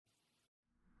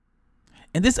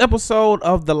And this episode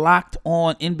of the Locked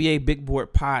On NBA Big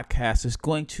Board podcast is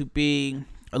going to be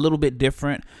a little bit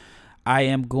different. I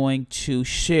am going to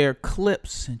share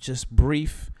clips and just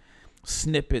brief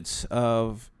snippets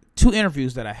of two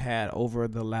interviews that I had over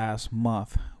the last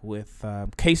month with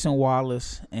Cason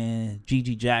Wallace and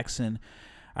Gigi Jackson.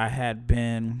 I had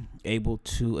been able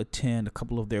to attend a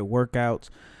couple of their workouts,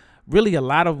 really a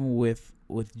lot of them with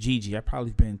Gigi. I've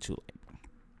probably been to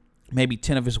maybe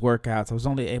 10 of his workouts. I was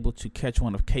only able to catch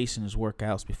one of Cason's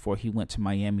workouts before he went to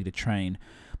Miami to train.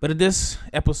 But in this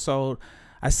episode,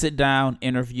 I sit down,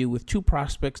 interview with two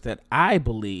prospects that I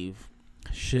believe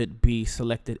should be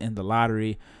selected in the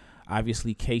lottery.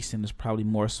 Obviously, Cason is probably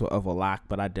more so of a lock,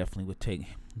 but I definitely would take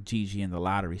Gigi in the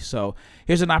lottery. So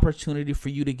here's an opportunity for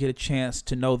you to get a chance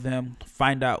to know them,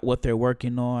 find out what they're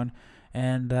working on,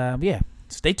 and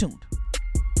stay tuned.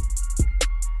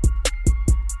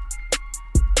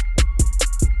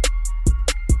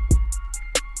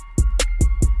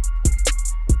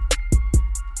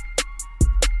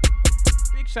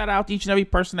 Shout out to each and every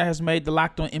person that has made the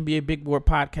Locked On NBA Big Board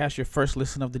podcast your first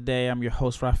listen of the day. I'm your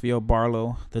host, Rafael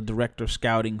Barlow, the director of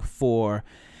scouting for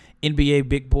NBA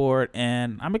Big Board,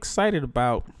 and I'm excited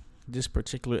about this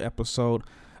particular episode.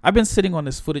 I've been sitting on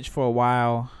this footage for a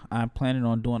while. I'm planning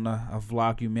on doing a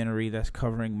vlogumentary that's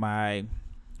covering my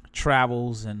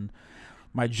travels and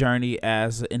my journey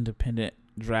as an independent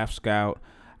draft scout.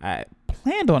 I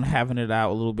planned on having it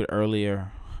out a little bit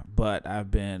earlier, but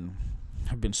I've been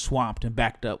swamped and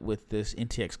backed up with this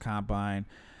NTX Combine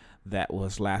that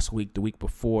was last week. The week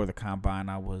before the Combine,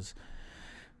 I was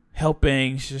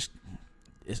helping just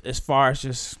as far as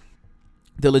just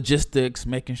the logistics,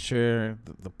 making sure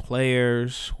the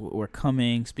players were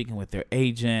coming, speaking with their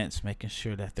agents, making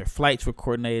sure that their flights were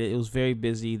coordinated. It was very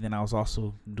busy. Then I was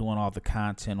also doing all the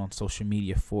content on social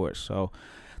media for it. So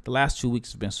the last 2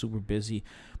 weeks have been super busy,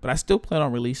 but I still plan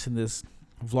on releasing this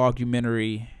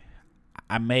vlogumentary.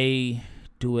 I may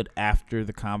do it after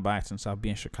the Combine since I'll be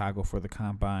in Chicago for the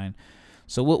Combine.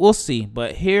 So we'll see.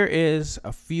 But here is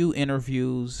a few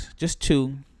interviews, just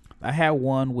two. I had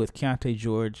one with Keontae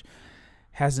George.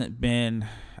 Hasn't been,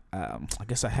 I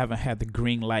guess I haven't had the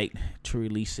green light to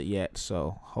release it yet.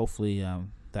 So hopefully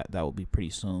that will be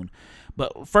pretty soon.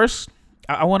 But first,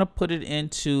 I want to put it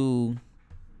into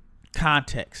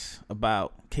context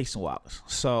about Cason Wallace.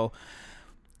 So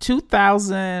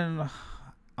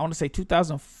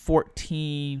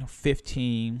 2014,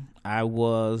 15, I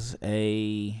was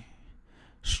a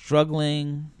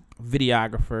struggling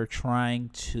videographer trying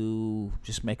to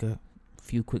just make a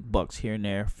few quick bucks here and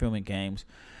there, filming games.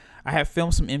 I had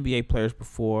filmed some NBA players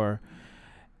before,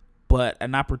 but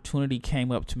an opportunity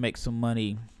came up to make some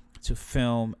money to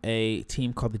film a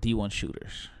team called the D1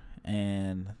 Shooters.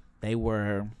 And they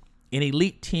were an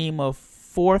elite team of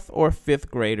 4th or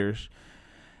 5th graders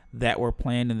that were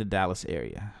playing in the Dallas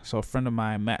area. So a friend of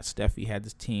mine, Matt Steffi, had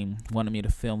this team, wanted me to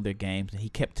film their games, and he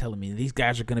kept telling me, these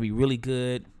guys are going to be really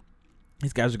good.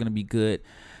 These guys are going to be good.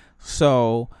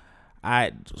 So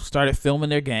I started filming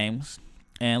their games,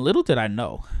 and little did I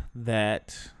know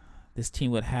that this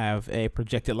team would have a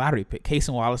projected lottery pick.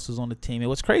 Cason Wallace was on the team. And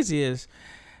what's crazy is,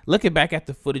 looking back at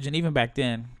the footage, and even back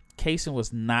then, Cason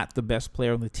was not the best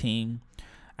player on the team.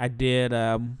 I did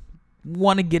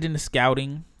want to get into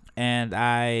scouting, and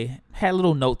I had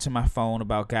little notes in my phone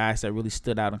about guys that really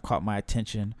stood out and caught my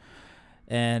attention.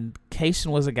 And Cason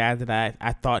was a guy that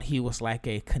I thought he was like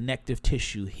a connective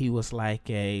tissue. He was like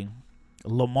a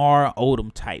Lamar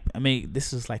Odom type. I mean,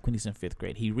 this is like when he's in 5th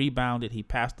grade. He rebounded, he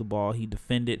passed the ball, he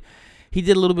defended. He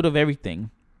did a little bit of everything.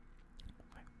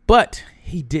 But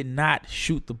he did not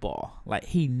shoot the ball. Like,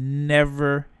 he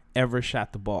never, ever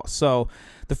shot the ball. So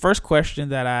the first question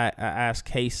that I asked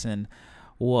Cason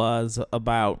was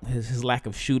about his lack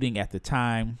of shooting at the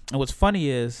time. And what's funny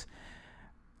is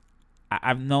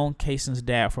I've known Cason's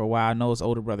dad for a while. I know his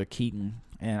older brother, Keaton.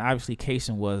 And obviously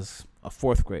Cason was a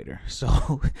 4th grader.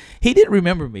 So he didn't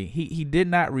remember me. He did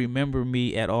not remember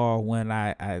me at all when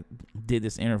I did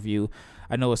this interview.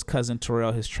 I know his cousin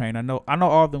Terrell, his trainer. I know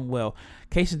all of them well.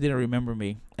 Cason didn't remember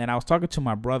me. And I was talking to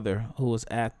my brother who was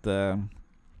at the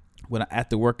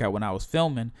workout when I was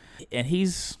filming. And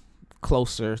he's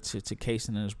closer to Cason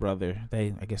and his brother.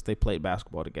 I guess they played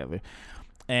basketball together.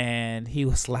 And he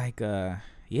was like,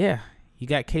 yeah, you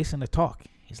got Cason to talk.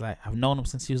 He's like, I've known him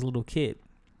since he was a little kid.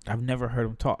 I've never heard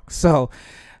him talk. So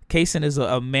Cason is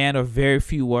a man of very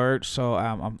few words. So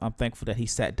I'm thankful that he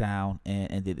sat down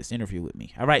and did this interview with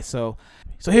me. All right. So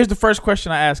here's the first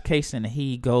question I asked Cason.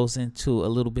 He goes into a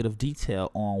little bit of detail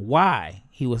on why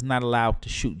he was not allowed to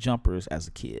shoot jumpers as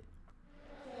a kid.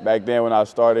 Back then when I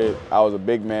started, I was a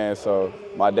big man, so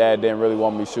my dad didn't really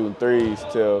want me shooting threes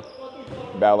till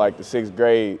about like the 6th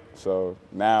grade. So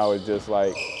now it's just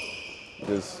like,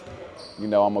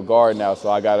 I'm a guard now, so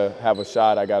I gotta have a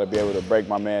shot. I gotta be able to break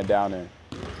my man down and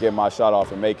get my shot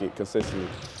off and make it consistently.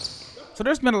 So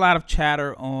there's been a lot of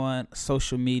chatter on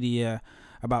social media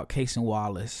about Cason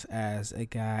Wallace as a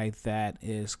guy that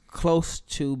is close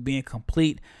to being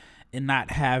complete and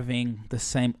not having the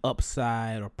same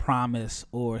upside or promise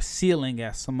or ceiling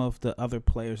as some of the other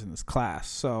players in this class.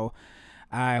 So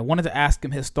I wanted to ask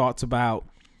him his thoughts about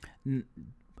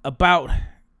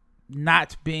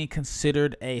not being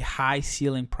considered a high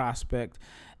ceiling prospect,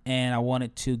 and I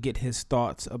wanted to get his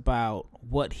thoughts about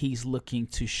what he's looking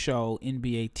to show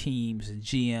NBA teams and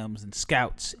GMs and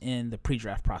scouts in the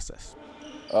pre-draft process.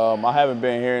 I haven't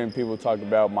been hearing people talk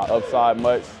about my upside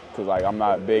much because I'm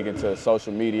not big into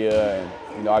social media,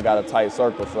 and I got a tight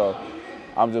circle, so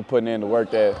I'm just putting in the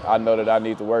work that I know that I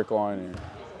need to work on and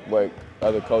what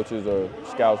other coaches or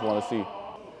scouts want to see.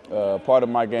 Part of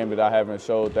my game that I haven't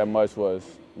showed that much was,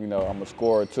 I'm a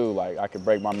scorer too. Like, I can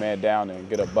break my man down and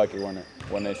get a bucket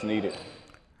when it's needed.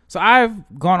 So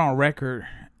I've gone on record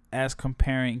as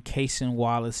comparing Cason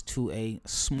Wallace to a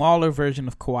smaller version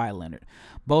of Kawhi Leonard.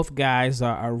 Both guys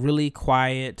are really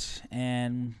quiet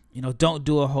and, don't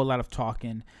do a whole lot of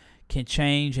talking, can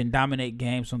change and dominate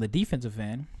games on the defensive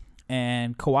end.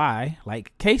 And Kawhi,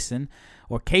 like Cason,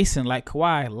 or Cason, like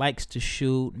Kawhi, likes to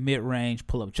shoot mid-range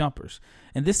pull-up jumpers.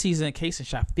 And this season, Cason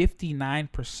shot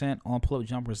 59% on pull-up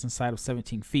jumpers inside of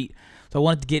 17 feet. So I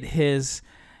wanted to get his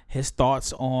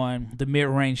thoughts on the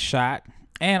mid-range shot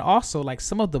and also like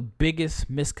some of the biggest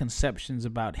misconceptions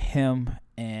about him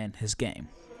and his game.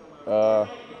 I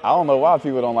don't know why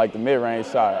people don't like the mid-range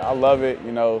shot. I love it.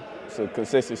 It's a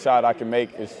consistent shot I can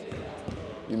make. It's,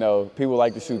 people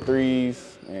like to shoot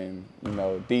threes and,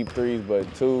 deep threes,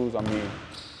 but twos,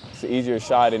 it's an easier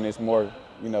shot and it's more,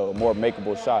 a more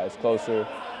makeable shot. It's closer.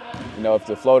 If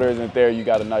the floater isn't there, you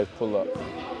got a nice pull-up.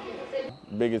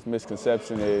 Biggest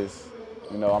misconception is,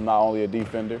 I'm not only a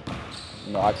defender.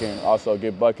 I can also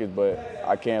get buckets, but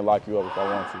I can lock you up if I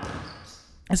want to.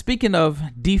 And speaking of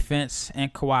defense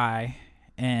and Kawhi,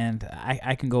 and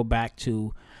I can go back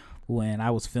to when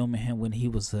I was filming him when he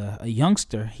was a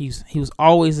youngster. He was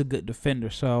always a good defender.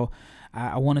 So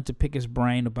I wanted to pick his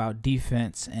brain about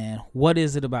defense and what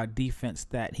is it about defense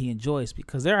that he enjoys,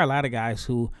 because there are a lot of guys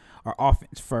who are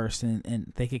offense first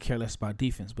and they could care less about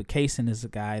defense. But Cason is a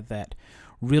guy that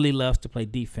really loves to play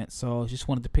defense. So I just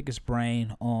wanted to pick his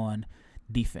brain on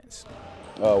defense.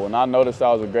 When I noticed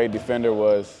I was a great defender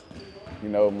was,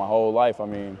 my whole life.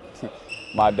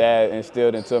 My dad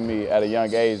instilled into me at a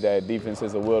young age that defense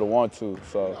is a will to want to.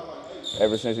 So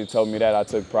ever since he told me that, I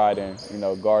took pride in,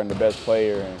 guarding the best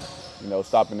player and,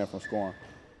 stopping them from scoring.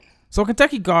 So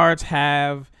Kentucky guards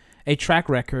have a track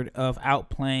record of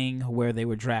outplaying where they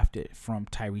were drafted, from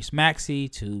Tyrese Maxey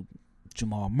to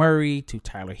Jamal Murray to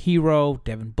Tyler Hero,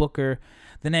 Devin Booker.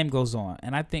 The name goes on.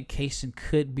 And I think Cason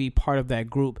could be part of that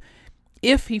group.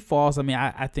 If he falls,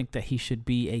 I think that he should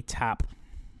be a top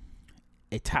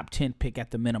 10 pick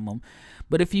at the minimum.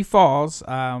 But if he falls,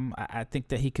 I think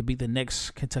that he could be the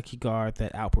next Kentucky guard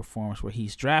that outperforms where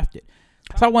he's drafted.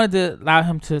 So I wanted to allow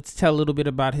him to tell a little bit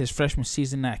about his freshman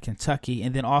season at Kentucky,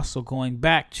 and then also going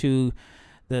back to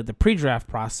the pre-draft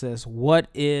process. What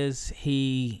is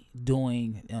he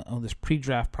doing on this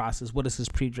pre-draft process? What is his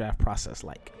pre-draft process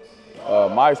like?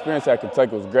 My experience at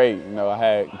Kentucky was great. I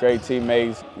had great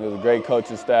teammates. It was a great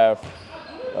coaching staff.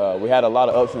 We had a lot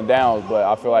of ups and downs, but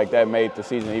I feel like that made the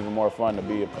season even more fun to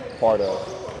be a part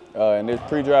of. In this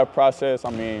pre-draft process,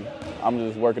 I'm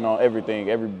just working on everything,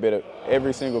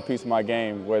 every single piece of my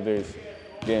game, whether it's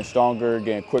getting stronger,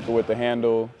 getting quicker with the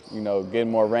handle,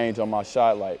 getting more range on my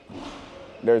shot. Like,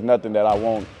 there's nothing that I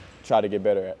won't try to get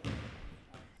better at.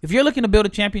 If you're looking to build a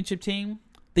championship team,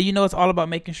 then it's all about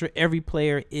making sure every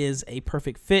player is a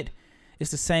perfect fit.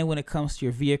 It's the same when it comes to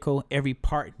your vehicle. Every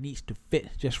part needs to fit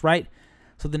just right.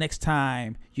 So the next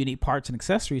time you need parts and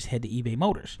accessories, head to eBay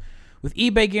Motors. With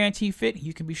eBay Guaranteed Fit,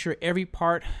 you can be sure every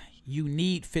part you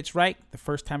need fits right the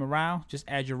first time around. Just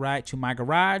add your ride to My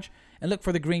Garage and look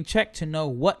for the green check to know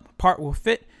what part will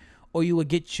fit, or you will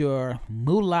get your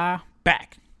moolah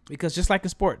back. Because just like in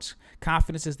sports,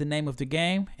 confidence is the name of the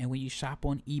game. And when you shop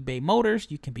on eBay Motors,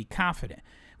 you can be confident.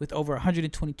 With over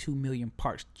 122 million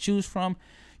parts to choose from,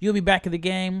 you'll be back in the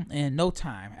game in no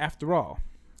time. After all,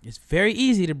 it's very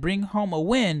easy to bring home a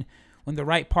win when the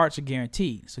right parts are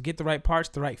guaranteed. So get the right parts,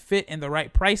 the right fit, and the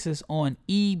right prices on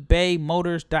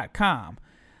ebaymotors.com.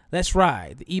 Let's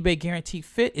ride. The eBay Guaranteed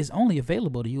Fit is only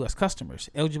available to U.S. customers.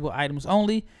 Eligible items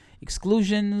only.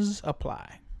 Exclusions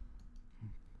apply.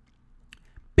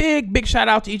 Big shout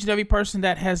out to each and every person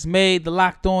that has made the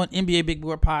Locked On NBA Big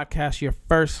Board podcast your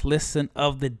first listen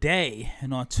of the day.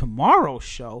 And on tomorrow's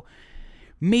show,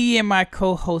 me and my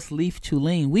co-host Leaf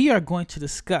Tulane, we are going to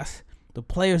discuss the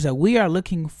players that we are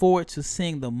looking forward to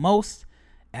seeing the most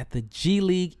at the G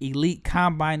League Elite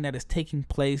Combine that is taking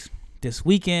place this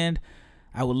weekend.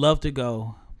 I would love to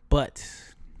go, but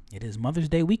it is Mother's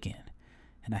Day weekend,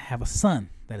 and I have a son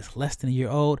that is less than a year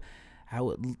old. I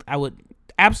would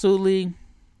absolutely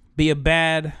be a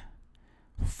bad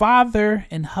father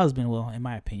and husband. Well, in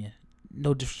my opinion,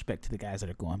 no disrespect to the guys that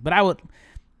are going, but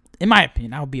in my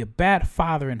opinion, I would be a bad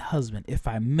father and husband if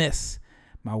I miss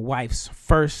my wife's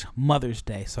first Mother's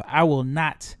Day. So I will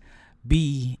not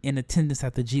be in attendance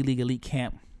at the G League Elite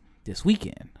Camp this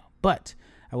weekend, but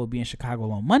I will be in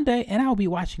Chicago on Monday, and I will be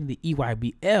watching the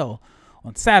EYBL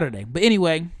on Saturday. But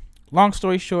anyway, long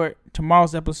story short,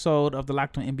 tomorrow's episode of the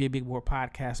Locked On NBA Big Board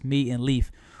podcast, me and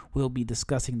Leaf will be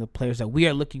discussing the players that we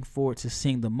are looking forward to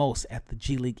seeing the most at the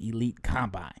G League Elite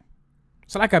Combine.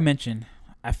 So like I mentioned,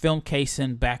 I filmed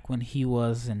Cason back when he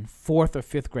was in 4th or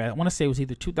 5th grade. I want to say it was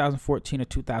either 2014 or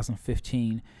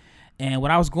 2015. And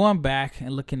when I was going back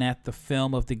and looking at the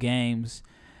film of the games,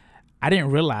 I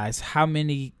didn't realize how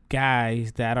many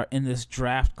guys that are in this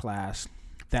draft class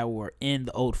that were in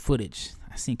the old footage.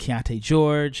 I seen Keontae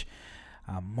George,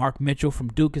 Mark Mitchell from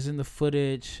Duke is in the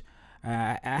footage.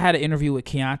 I had an interview with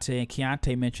Keontae, and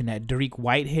Keontae mentioned that Dariq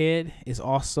Whitehead is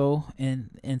also in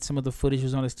some of the footage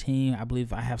was on his team. I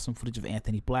believe I have some footage of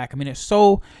Anthony Black. I mean, there's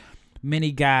so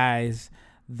many guys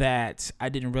that I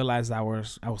didn't realize I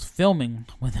was filming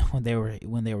when they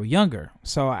were younger.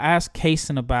 So I asked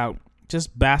Cason about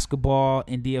just basketball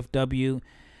in DFW.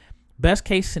 Best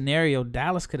case scenario,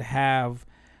 Dallas could have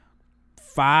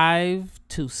 5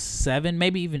 to 7,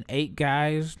 maybe even 8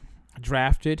 guys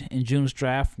drafted in June's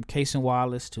draft, from Cason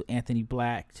Wallace to Anthony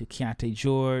Black to Keontae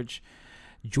George,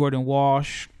 Jordan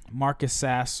Walsh, Marcus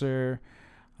Sasser.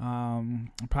 I'm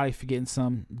probably forgetting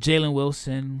some. Jalen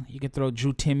Wilson. You can throw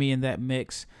Drew Timme in that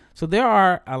mix. So there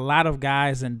are a lot of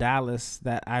guys in Dallas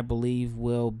that I believe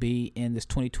will be in this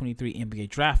 2023 NBA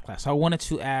draft class. So I wanted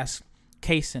to ask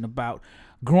Cason about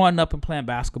growing up and playing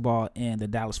basketball in the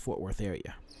Dallas-Fort Worth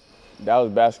area.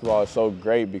 Dallas basketball is so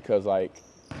great because,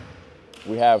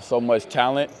 we have so much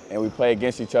talent and we play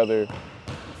against each other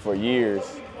for years,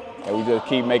 and we just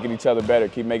keep making each other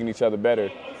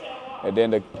better. And then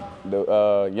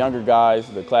the younger guys,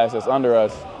 the class that's under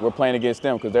us, we're playing against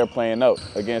them because they're playing up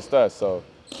against us. So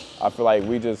I feel like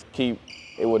we just it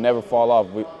will never fall off.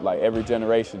 Every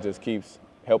generation just keeps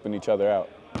helping each other out.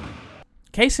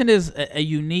 Cason is a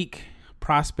unique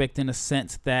prospect in a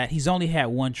sense that he's only had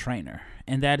one trainer,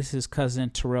 and that is his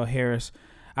cousin, Terrell Harris.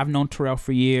 I've known Terrell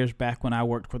for years. Back when I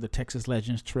worked for the Texas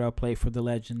Legends, Terrell played for the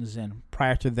Legends, and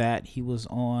prior to that, he was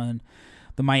on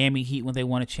the Miami Heat when they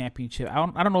won a championship. I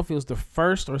don't know if it was the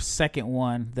first or second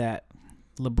one that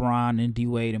LeBron and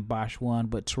D-Wade and Bosh won,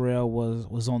 but Terrell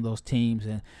was on those teams,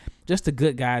 and just a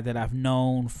good guy that I've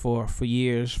known for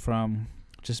years from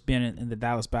just being in the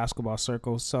Dallas basketball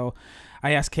circle. So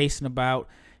I asked Cason about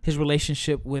his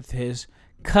relationship with his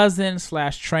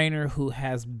cousin/trainer, who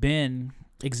has been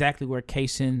exactly where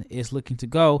Cason is looking to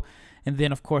go. And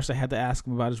then, of course, I had to ask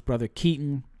him about his brother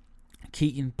Keaton.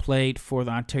 Keaton played for the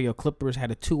Ontario Clippers,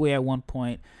 had a two-way at one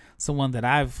point, someone that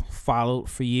I've followed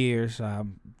for years,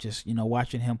 just,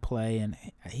 watching him play. And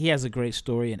he has a great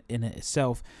story in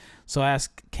itself. So I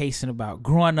asked Cason about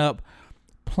growing up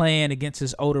playing against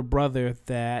his older brother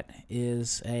that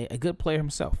is a good player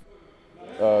himself.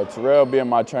 Terrell being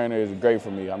my trainer is great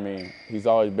for me. I mean, he's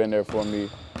always been there for me.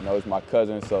 He's my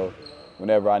cousin, so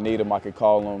whenever I need him, I could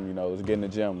call him. Let's get in the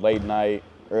gym late night,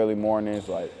 early mornings.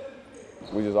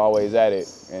 We just always at it.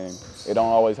 And it don't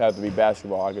always have to be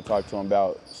basketball. I could talk to him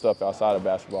about stuff outside of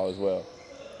basketball as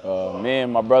well. Me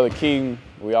and my brother Keaton,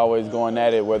 we always going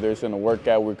at it, whether it's in a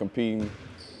workout, we're competing,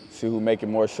 see who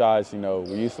making more shots. We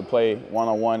used to play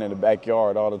one-on-one in the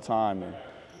backyard all the time. And,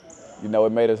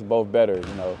 it made us both better.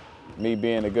 Me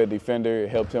being a good defender, it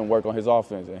helped him work on his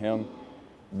offense. And him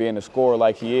being a scorer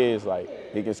like he is,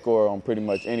 he can score on pretty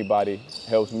much anybody,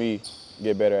 helps me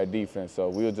get better at defense. So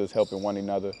we were just helping one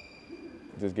another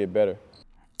just get better.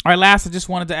 All right, last, I just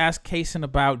wanted to ask Cason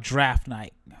about draft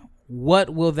night. What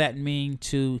will that mean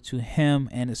to him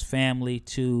and his family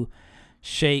to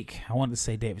shake, I wanted to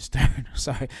say David Stern,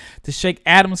 sorry, to shake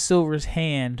Adam Silver's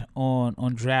hand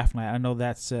on draft night? I know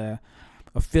that's a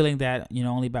feeling that,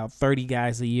 only about 30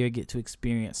 guys a year get to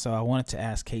experience. So I wanted to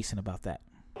ask Cason about that.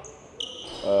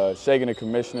 Shaking the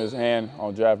commissioner's hand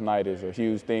on draft night is a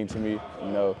huge thing to me.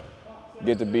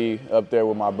 Get to be up there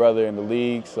with my brother in the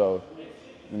league. So,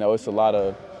 it's a lot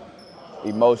of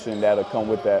emotion that'll come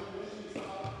with that.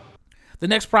 The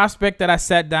next prospect that I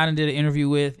sat down and did an interview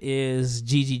with is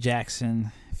Gigi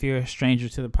Jackson. If you're a stranger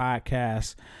to the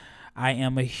podcast, I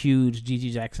am a huge Gigi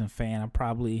Jackson fan. I'm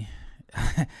probably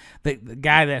the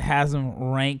guy that has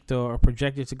him ranked or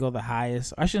projected to go the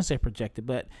highest. I shouldn't say projected,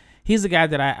 but he's the guy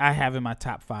that I have in my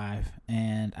top 5,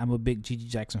 and I'm a big Gigi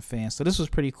Jackson fan. So this was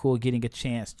pretty cool getting a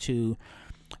chance to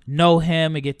know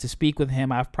him and get to speak with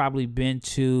him. I've probably been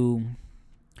to,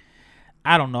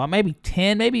 I don't know, maybe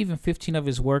 10, maybe even 15 of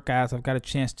his workouts. I've got a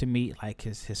chance to meet like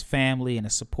his family and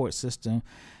his support system.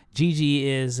 Gigi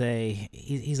is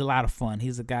he's a lot of fun.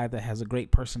 He's a guy that has a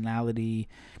great personality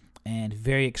and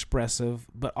very expressive,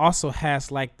 but also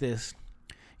has like this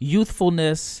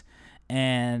youthfulness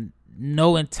and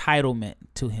no entitlement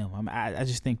to him. I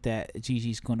just think that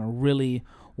Gigi's going to really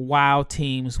wow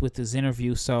teams with his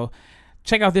interview. So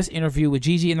check out this interview with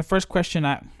Gigi. And the first question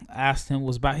I asked him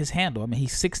was about his handle. I mean,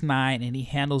 he's 6'9", and he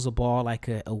handles a ball like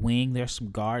a wing. There's some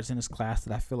guards in his class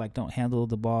that I feel like don't handle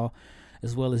the ball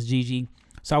as well as Gigi.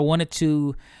 So I wanted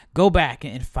to go back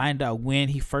and find out when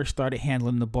he first started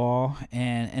handling the ball.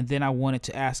 And then I wanted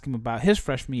to ask him about his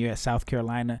freshman year at South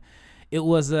Carolina. It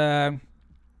was a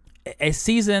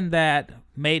season that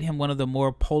made him one of the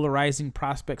more polarizing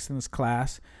prospects in his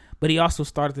class. But he also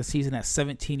started the season at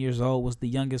 17 years old, was the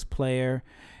youngest player,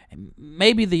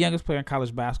 maybe the youngest player in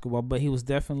college basketball, but he was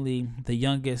definitely the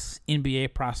youngest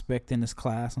NBA prospect in his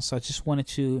class. And so I just wanted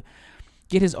to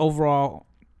get his overall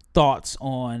thoughts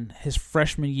on his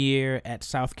freshman year at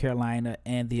South Carolina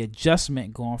and the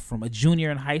adjustment going from a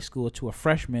junior in high school to a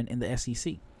freshman in the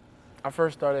SEC. I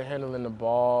first started handling the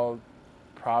ball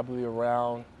probably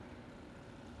around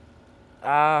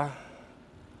when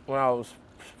I was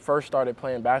first started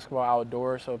playing basketball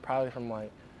outdoors, so probably from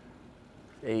like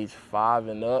age 5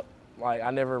 and up. Like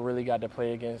I never really got to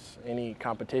play against any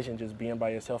competition, just being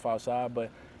by yourself outside. But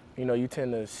you know, you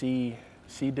tend to see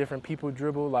different people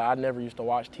dribble. Like I never used to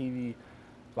watch TV,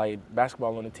 like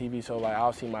basketball on the TV. So like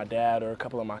I'll see my dad or a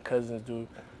couple of my cousins do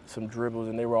some dribbles,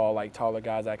 and they were all like taller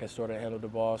guys that could sort of handle the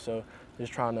ball. So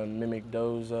just trying to mimic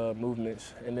those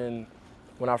movements. And then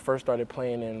when I first started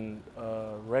playing in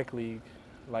rec league,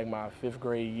 like my 5th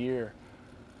grade year,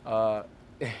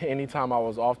 anytime I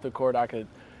was off the court, I could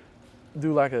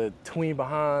do like a tween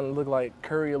behind, look like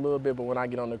Curry a little bit, but when I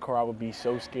get on the court, I would be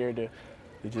so scared to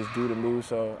just do the move.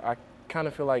 So I kind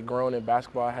of feel like growing in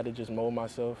basketball, I had to just mold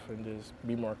myself and just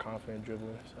be more confident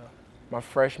dribbling. So my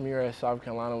freshman year at South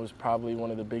Carolina was probably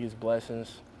one of the biggest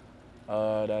blessings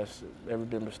that's ever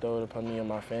been bestowed upon me and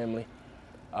my family.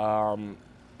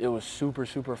 It was super,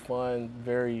 super fun,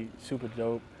 very super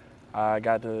dope. I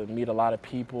got to meet a lot of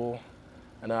people.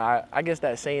 And I guess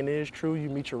that saying is true. You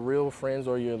meet your real friends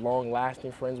or your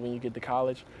long-lasting friends when you get to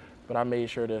college. But I made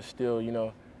sure to still,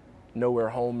 know where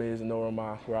home is and know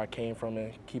where I came from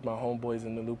and keep my homeboys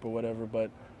in the loop or whatever.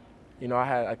 But, I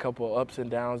had a couple ups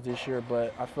and downs this year,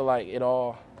 but I feel like it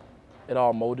all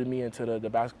molded me into the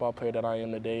basketball player that I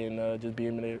am today, and just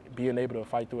being able to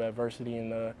fight through adversity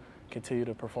and continue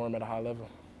to perform at a high level.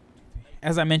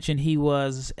 As I mentioned, he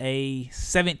was a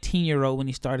 17-year-old when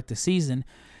he started the season.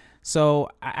 So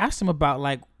I asked him about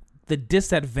like the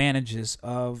disadvantages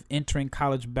of entering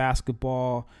college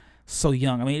basketball so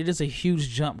young. I mean, it is a huge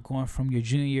jump going from your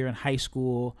junior year in high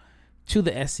school to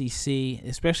the SEC,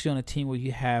 especially on a team where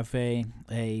you have a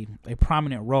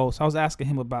prominent role. So I was asking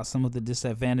him about some of the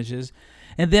disadvantages.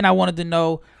 And then I wanted to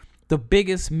know the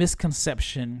biggest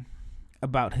misconception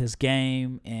about his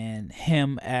game and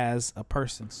him as a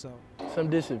person. So some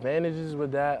disadvantages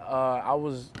with that, I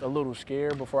was a little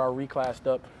scared before I reclassed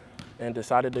up and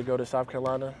decided to go to South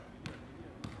Carolina.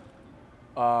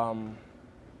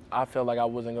 I felt like I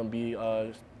wasn't going to be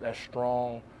as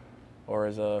strong or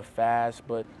as fast,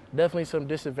 but definitely some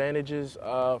disadvantages.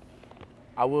 I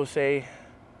will say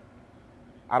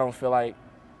I don't feel like,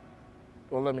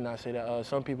 well, let me not say that.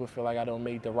 Some people feel like I don't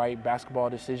make the right basketball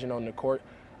decision on the court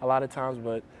a lot of times,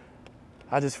 but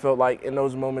I just felt like in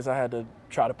those moments I had to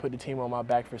try to put the team on my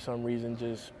back for some reason,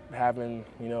 just having,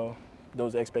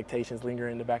 those expectations linger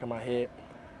in the back of my head.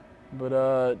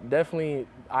 But definitely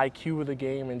IQ of the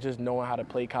game and just knowing how to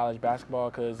play college basketball,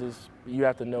 because you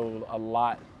have to know a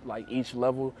lot, like each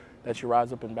level that you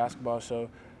rise up in basketball. So,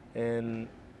 and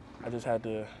I just had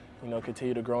to,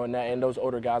 continue to grow in that. And those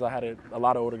older guys, I had a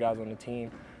lot of older guys on the team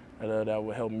that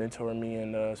would help mentor me,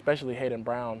 and especially Hayden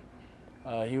Brown.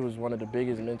 He was one of the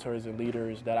biggest mentors and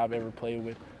leaders that I've ever played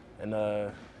with,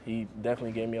 and he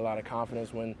definitely gave me a lot of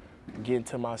confidence when getting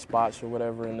to my spots or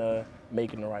whatever and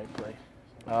making the right play.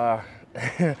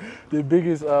 The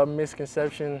biggest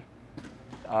misconception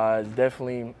is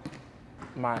definitely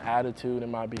my attitude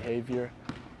and my behavior.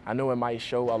 I know it might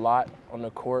show a lot on the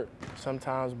court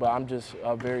sometimes, but I'm just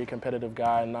a very competitive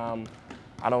guy, and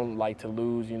I don't like to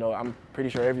lose. You know, I'm pretty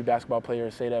sure every basketball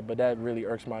player say that, but that really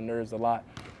irks my nerves a lot.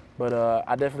 But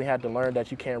I definitely had to learn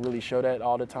that you can't really show that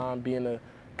all the time. Being the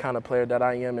kind of player that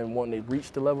I am and wanting to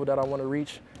reach the level that I want to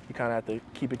reach, you kind of have to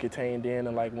keep it contained in,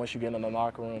 and like once you get in the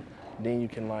locker room, then you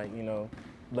can like, you know,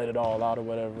 let it all out or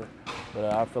whatever. But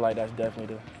I feel like that's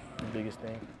definitely the biggest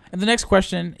thing. And the next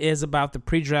question is about the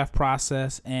pre-draft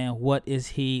process and what is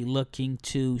he looking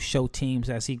to show teams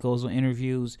as he goes on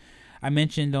interviews. I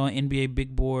mentioned on NBA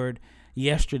Big Board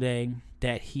yesterday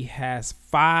that he has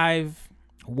 5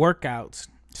 workouts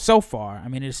so far. I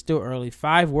mean, it's still early.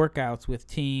 5 workouts with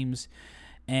teams,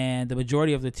 and the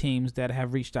majority of the teams that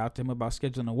have reached out to him about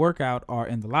scheduling a workout are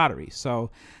in the lottery. So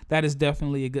that is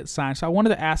definitely a good sign. So I wanted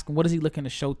to ask him, what is he looking to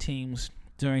show teams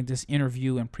during this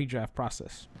interview and pre-draft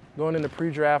process? Going into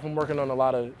pre-draft, I'm working on a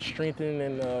lot of strengthening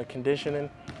and conditioning.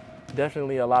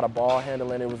 Definitely a lot of ball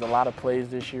handling. It was a lot of plays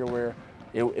this year where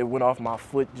it went off my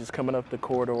foot just coming up the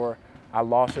corridor. I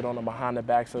lost it on the behind the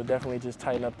back, so definitely just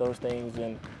tighten up those things.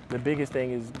 And the biggest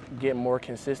thing is getting more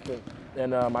consistent.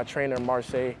 And my trainer,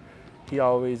 Marseille, he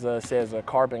always says a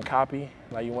carbon copy.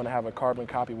 Like you want to have a carbon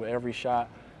copy with every shot,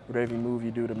 with every move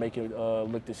you do to make it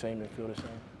look the same and feel the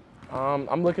same.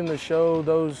 I'm looking to show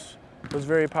those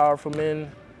very powerful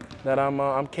men that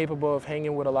I'm capable of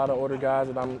hanging with a lot of older guys,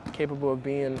 and I'm capable of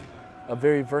being a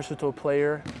very versatile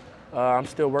player. I'm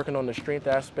still working on the strength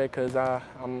aspect because I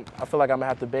feel like I'm gonna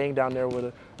have to bang down there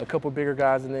with a couple bigger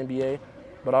guys in the NBA,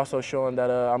 but also showing that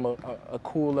I'm a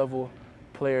cool level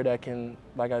player that can,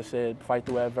 like I said, fight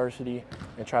through adversity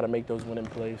and try to make those winning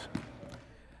plays.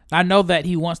 I know that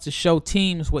he wants to show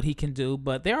teams what he can do,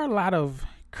 but there are a lot of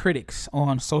critics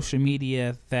on social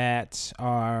media that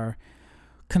are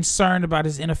concerned about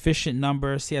his inefficient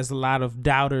numbers. He has a lot of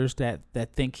doubters that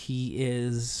think he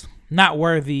is not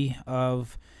worthy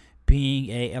of being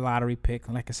a lottery pick.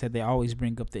 Like I said, they always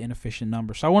bring up the inefficient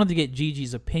numbers. So I wanted to get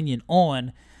Gigi's opinion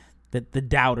on the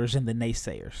doubters and the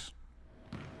naysayers.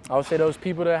 I would say those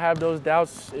people that have those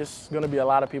doubts, it's going to be a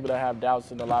lot of people that have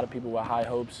doubts and a lot of people with high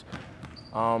hopes.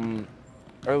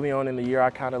 Early on in the year, I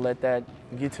kind of let that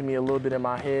get to me a little bit in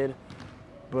my head.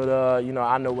 But, you know,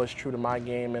 I know what's true to my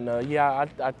game. And, yeah,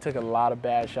 I took a lot of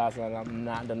bad shots, and I'm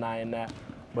not denying that.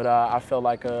 But I felt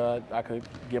like I could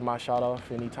get my shot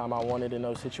off anytime I wanted in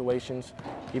those situations.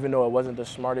 Even though it wasn't the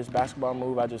smartest basketball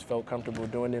move, I just felt comfortable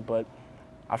doing it. But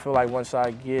I feel like once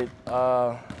I get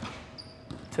to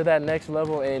that next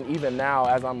level, and even now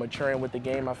as I'm maturing with the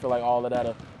game, I feel like all of that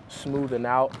will smoothen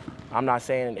out. I'm not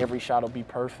saying every shot will be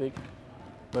perfect,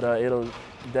 but it'll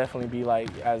definitely be, like,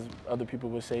 as other people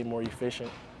would say, more efficient.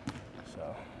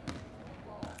 So.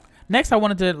 Next, I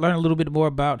wanted to learn a little bit more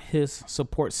about his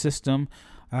support system.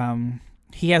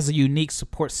 He has a unique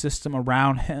support system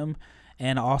around him,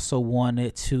 and also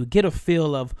wanted to get a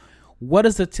feel of what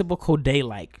is a typical day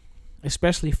like,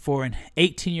 especially for an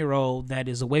 18-year-old that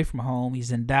is away from home.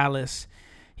 He's in Dallas.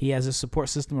 He has a support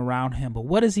system around him, but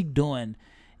what is he doing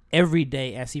every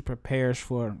day as he prepares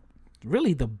for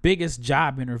really the biggest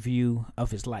job interview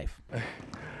of his life?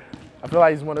 I feel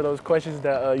like it's one of those questions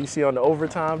that you see on the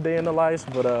overtime day in the life,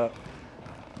 but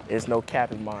it's no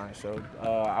cap in mine. So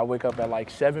I wake up at like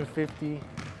 7:50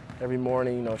 every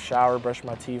morning, you know, shower, brush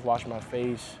my teeth, wash my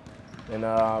face, and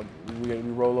we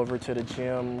roll over to the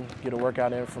gym, get a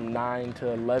workout in from 9 to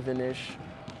 11-ish.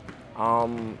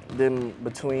 Then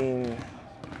between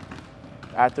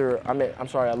I'm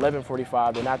sorry,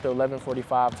 11:45. Then after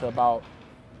 11:45 to about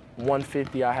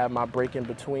 1:50, I have my break in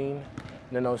between.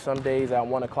 And then on some days at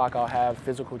 1 o'clock, I'll have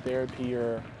physical therapy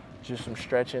or just some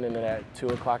stretching. And then at 2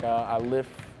 o'clock, I lift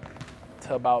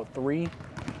to about 3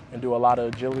 and do a lot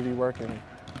of agility work. And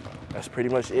that's pretty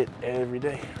much it every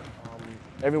day.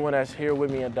 Everyone that's here with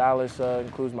me in Dallas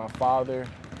includes my father,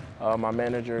 my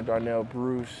manager, Darnell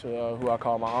Bruce, who I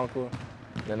call my uncle.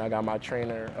 Then I got my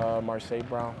trainer, Marseille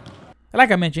Brown. Like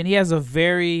I mentioned, he has a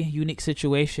very unique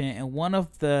situation, and one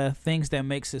of the things that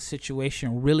makes his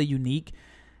situation really unique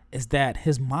is that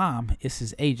his mom is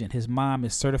his agent. His mom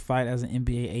is certified as an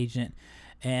NBA agent,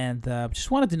 and just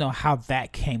wanted to know how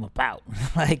that came about.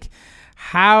 Like,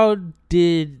 how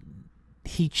did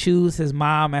he choose his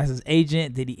mom as his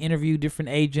agent? Did he interview different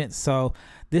agents? So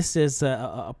this is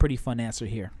a pretty fun answer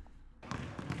here.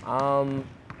 My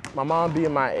mom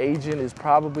being my agent is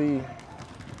probably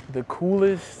the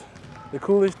coolest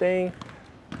thing.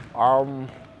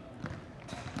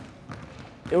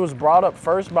 It was brought up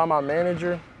first by my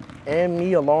manager and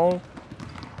me alone.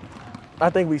 I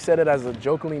think we said it as a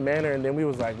jokingly manner, and then we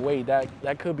was like, wait,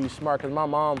 that could be smart, because my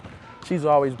mom, she's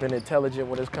always been intelligent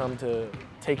when it's come to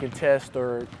taking tests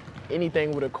or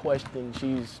anything with a question,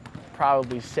 she's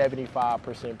probably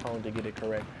 75% prone to get it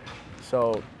correct.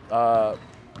 So,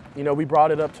 we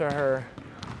brought it up to her,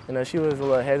 and she was a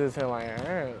little hesitant,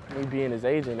 like, me being his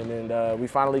agent. And then we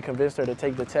finally convinced her to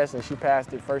take the test, and she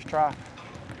passed it first try.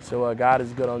 So God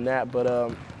is good on that.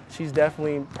 But she's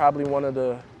definitely probably one of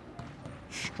the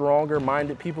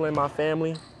stronger-minded people in my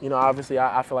family. Obviously,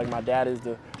 I feel like my dad is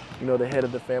the head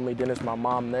of the family. Then it's my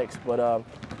mom next. But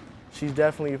she's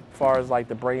definitely, as far as like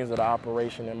the brains of the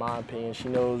operation, in my opinion. She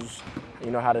knows,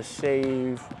 how to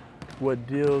save, what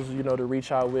deals, to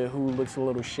reach out with, who looks a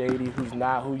little shady, who's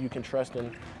not, who you can trust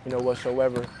in,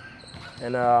 whatsoever.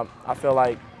 And I feel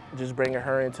like just bringing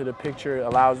her into the picture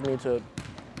allows me to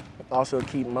also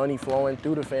keep money flowing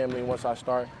through the family once I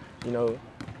start, the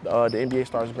NBA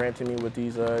starts granting me with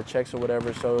these checks or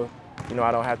whatever. So,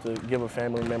 I don't have to give a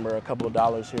family member a couple of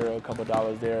dollars here, a couple of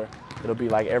dollars there. It'll be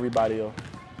like everybody will,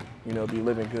 be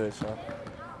living good. So.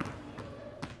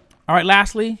 All right,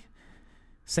 lastly,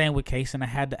 same with Cason, I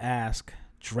had to ask,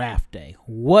 draft day.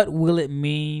 What will it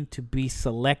mean to be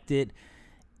selected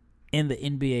in the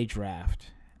NBA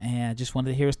draft? And I just wanted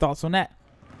to hear his thoughts on that.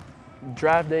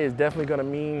 Draft day is definitely going to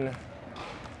mean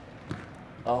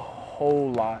a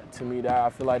whole lot to me. I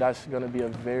feel like that's going to be a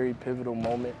very pivotal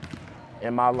moment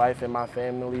in my life and my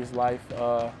family's life.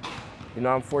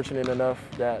 I'm fortunate enough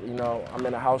that, I'm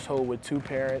in a household with two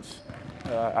parents.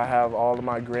 I have all of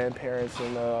my grandparents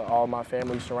and all my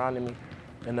family surrounding me.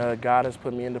 And God has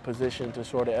put me in the position to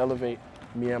sort of elevate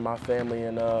me and my family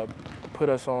and put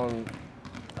us on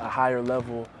a higher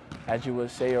level, as you would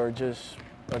say, or just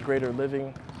a greater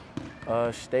living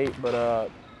state. But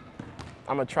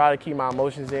I'm going to try to keep my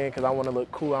emotions in because I want to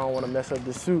look cool. I don't want to mess up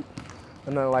the suit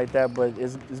or nothing like that. But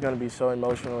it's going to be so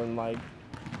emotional. And, like,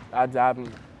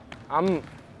 I'm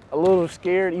a little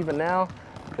scared even now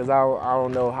because I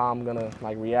don't know how I'm going to,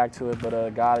 like, react to it.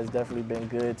 But God has definitely been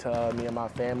good to me and my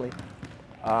family.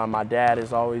 My dad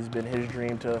has always been his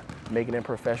dream to make it in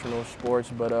professional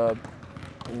sports, but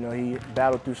he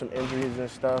battled through some injuries and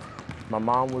stuff. My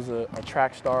mom was a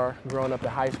track star growing up in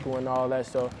high school and all that,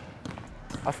 so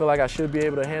I feel like I should be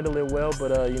able to handle it well,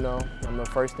 but I'm the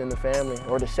first in the family,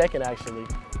 or the second actually,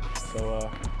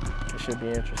 so it should be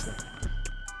interesting.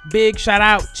 Big shout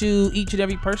out to each and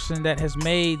every person that has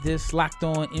made this Locked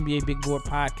On NBA Big Board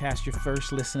podcast your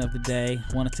first listen of the day.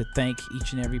 Wanted to thank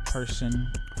each and every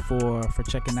person for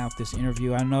checking out this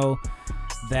interview. I know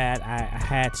that I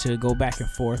had to go back and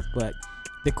forth, but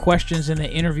the questions in the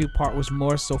interview part was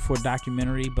more so for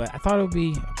documentary, but I thought it would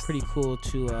be pretty cool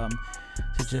to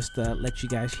just let you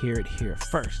guys hear it here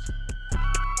first.